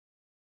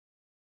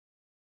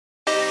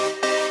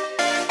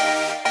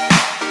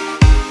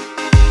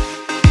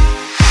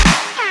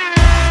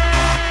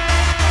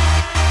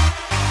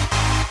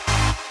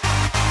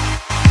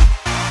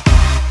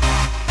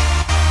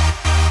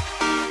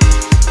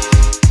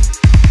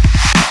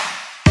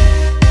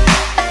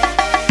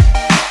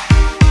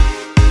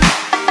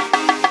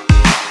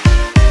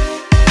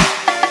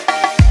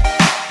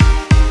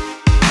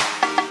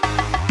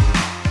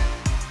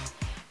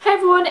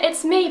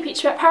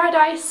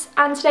guys,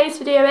 and today's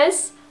video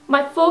is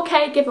my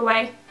 4K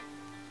giveaway.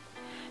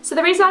 So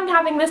the reason I'm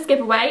having this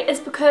giveaway is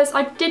because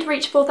I did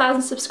reach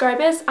 4,000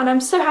 subscribers and I'm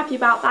so happy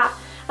about that,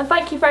 and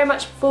thank you very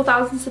much for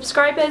 4,000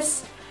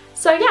 subscribers.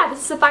 So yeah,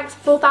 this is a thanks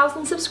for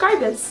 4,000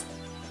 subscribers.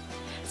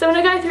 So I'm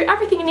going to go through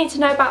everything you need to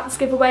know about this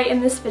giveaway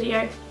in this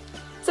video.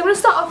 So I'm going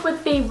to start off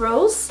with the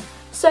rules.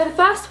 So the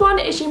first one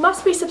is you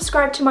must be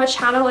subscribed to my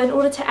channel in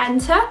order to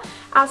enter,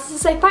 as to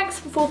say thanks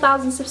for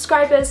 4,000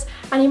 subscribers,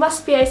 and you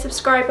must be a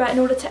subscriber in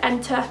order to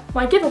enter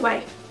my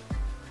giveaway.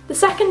 The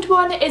second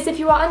one is if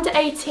you are under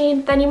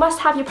 18, then you must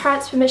have your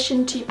parents'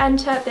 permission to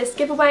enter this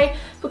giveaway,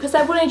 because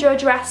I will need your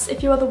address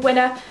if you are the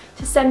winner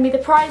to send me the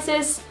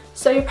prizes,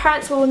 so your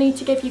parents will need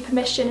to give you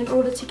permission in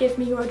order to give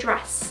me your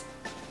address.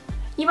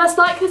 You must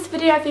like this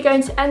video if you're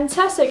going to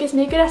enter, so it gives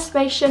me a good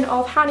estimation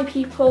of how many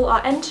people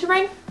are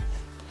entering.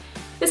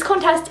 This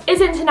contest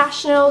is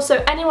international,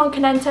 so anyone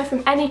can enter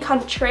from any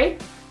country.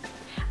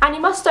 And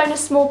you must own a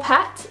small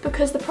pet,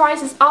 because the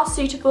prizes are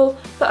suitable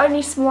for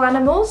only small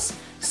animals,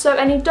 so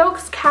any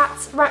dogs,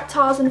 cats,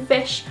 reptiles and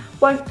fish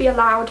won't be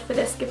allowed for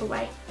this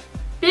giveaway.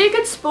 Be a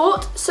good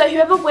sport, so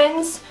whoever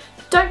wins,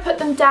 don't put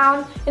them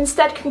down,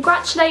 instead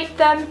congratulate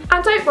them,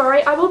 and don't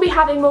worry, I will be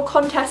having more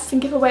contests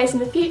and giveaways in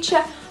the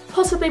future,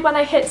 possibly when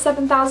I hit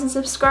 7,000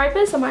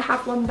 subscribers. I might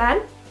have one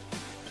then.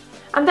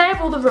 And there are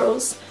all the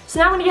rules. So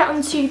now I'm going to get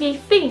on to the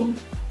theme.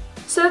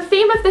 So the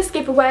theme of this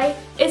giveaway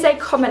is a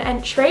comment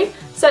entry,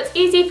 so it's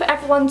easy for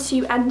everyone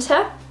to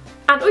enter,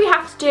 and all you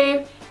have to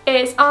do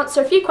is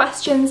answer a few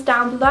questions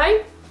down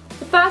below.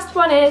 The first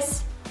one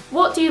is,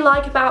 what do you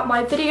like about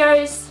my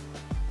videos?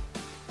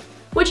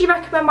 Would you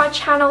recommend my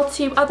channel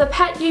to other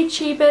pet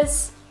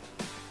YouTubers?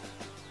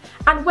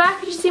 And where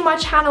could you see my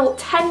channel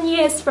 10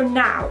 years from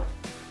now?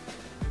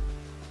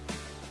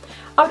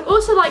 I would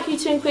also like you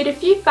to include a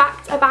few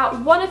facts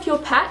about one of your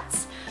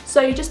pets,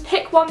 so you just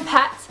pick one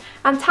pet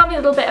and tell me a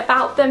little bit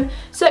about them.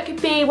 So it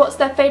could be what's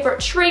their favourite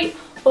treat,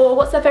 or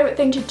what's their favourite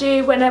thing to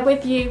do when they're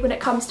with you when it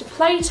comes to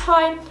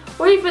playtime,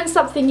 or even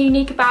something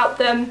unique about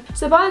them.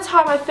 So by the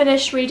time I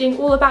finish reading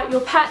all about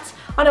your pet,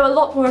 I know a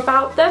lot more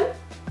about them.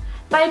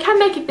 Now you can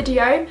make a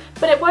video,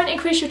 but it won't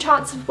increase your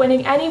chance of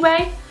winning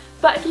anyway.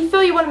 But if you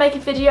feel you want to make a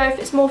video, if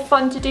it's more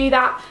fun to do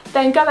that,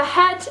 then go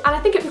ahead, and I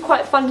think it'd be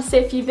quite fun to see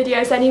a few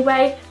videos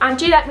anyway. And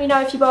do let me know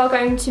if you are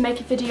going to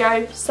make a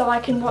video so I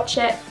can watch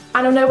it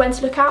and I'll know when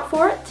to look out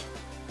for it.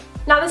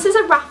 Now this is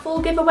a raffle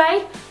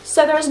giveaway,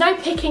 so there is no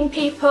picking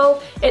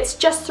people, it's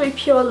just through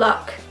pure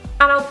luck.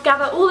 And I'll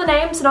gather all the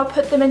names and I'll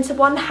put them into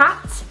one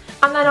hat,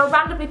 and then I'll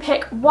randomly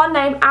pick one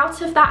name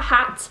out of that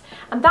hat,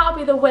 and that'll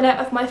be the winner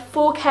of my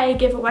 4K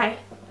giveaway.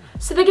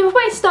 So the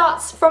giveaway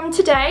starts from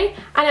today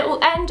and it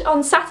will end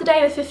on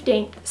Saturday the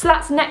 15th, so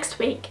that's next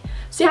week.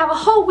 So you have a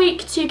whole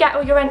week to get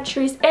all your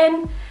entries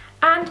in,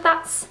 and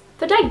that's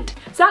the date.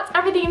 So that's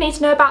everything you need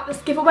to know about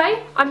this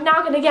giveaway. I'm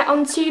now going to get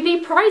on to the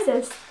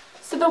prizes.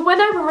 So the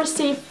winner will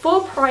receive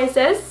 4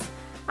 prizes,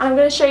 and I'm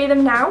going to show you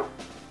them now.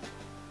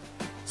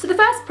 So the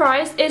first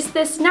prize is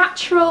this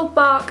natural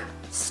bark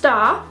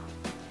star.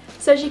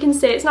 So as you can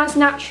see, it's a nice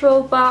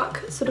natural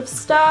bark sort of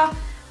star,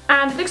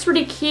 and it looks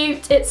really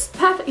cute. It's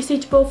perfectly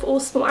suitable for all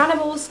small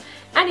animals.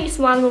 Any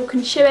small animal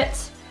can chew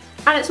it,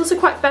 and it's also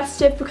quite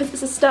festive because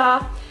it's a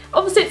star.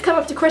 Obviously it's come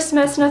up to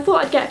Christmas, and I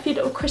thought I'd get a few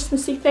little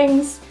Christmassy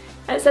things.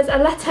 It says a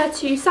letter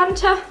to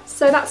Santa,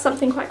 so that's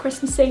something quite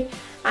Christmassy,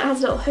 and it has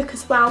a little hook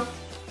as well.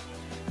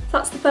 So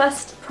that's the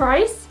first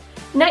prize.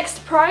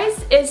 Next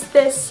prize is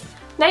this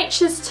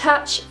Nature's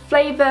Touch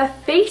Flavour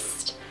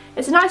Feast.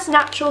 It's a nice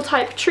natural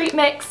type treat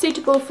mix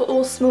suitable for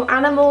all small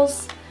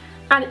animals.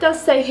 And it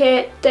does say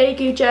here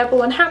Daegu,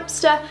 gerbil and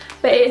hamster,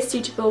 but it is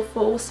suitable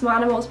for all small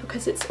animals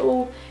because it's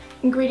all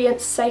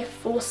ingredients safe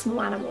for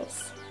small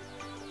animals.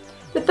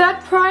 The third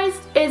prize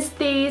is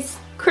these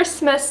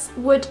Christmas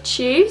wood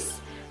chews.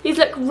 These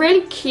look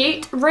really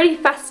cute, really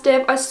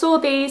festive. I saw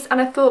these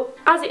and I thought,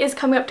 as it is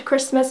coming up to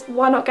Christmas,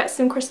 why not get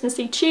some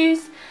Christmassy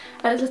chews?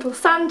 A little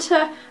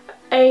Santa,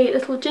 a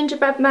little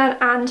gingerbread man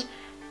and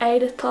a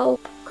little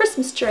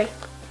Christmas tree.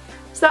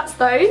 So that's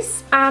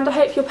those, and I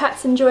hope your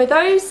pets enjoy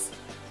those.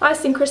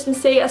 Nice and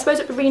Christmassy. I suppose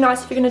it would be really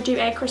nice if you're going to do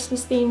a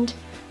Christmas themed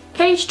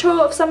cage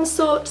tour of some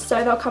sort,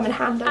 so they'll come in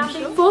handy.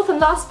 And the fourth and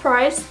last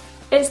prize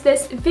is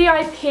this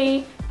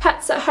VIP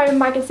Pets at Home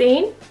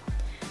magazine.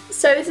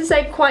 So this is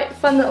a quite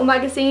fun little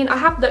magazine. I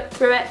have looked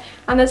through it,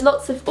 and there's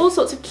all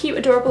sorts of cute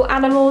adorable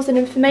animals and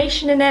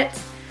information in it,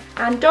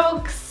 and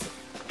dogs,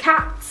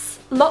 cats,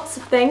 lots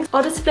of things.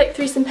 I'll just flick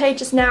through some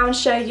pages now and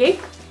show you.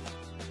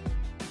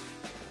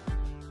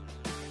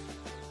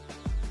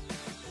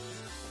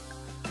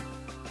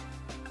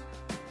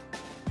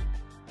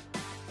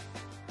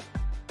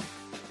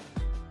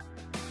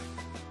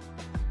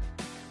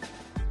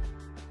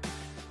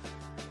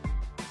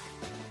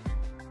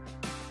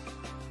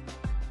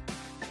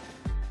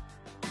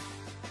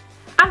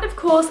 And of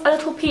course a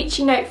little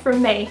peachy note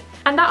from me,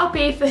 and that'll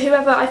be for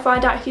whoever I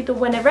find out who the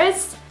winner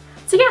is.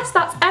 So yes,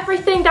 that's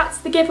everything, that's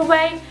the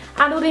giveaway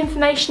and all the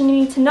information you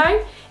need to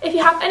know. If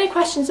you have any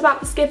questions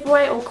about this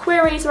giveaway or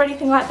queries or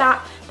anything like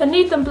that, then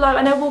leave them below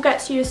and I will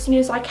get to you as soon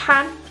as I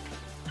can.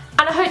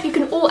 and I hope you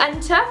can all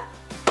enter.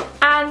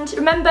 And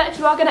remember, if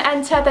you are going to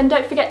enter, then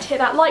don't forget to hit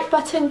that like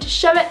button to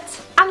show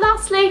it. And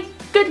lastly,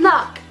 good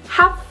luck.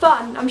 Have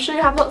fun. I'm sure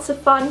you have lots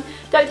of fun.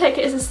 Don't take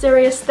it as a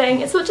serious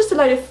thing. It's just a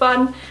load of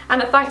fun,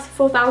 and a thanks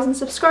for 4,000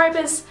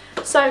 subscribers.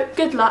 So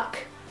good luck.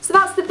 So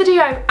that's the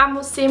video, and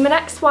we'll see you in the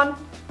next one.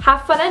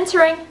 Have fun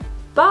entering.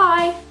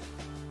 Bye.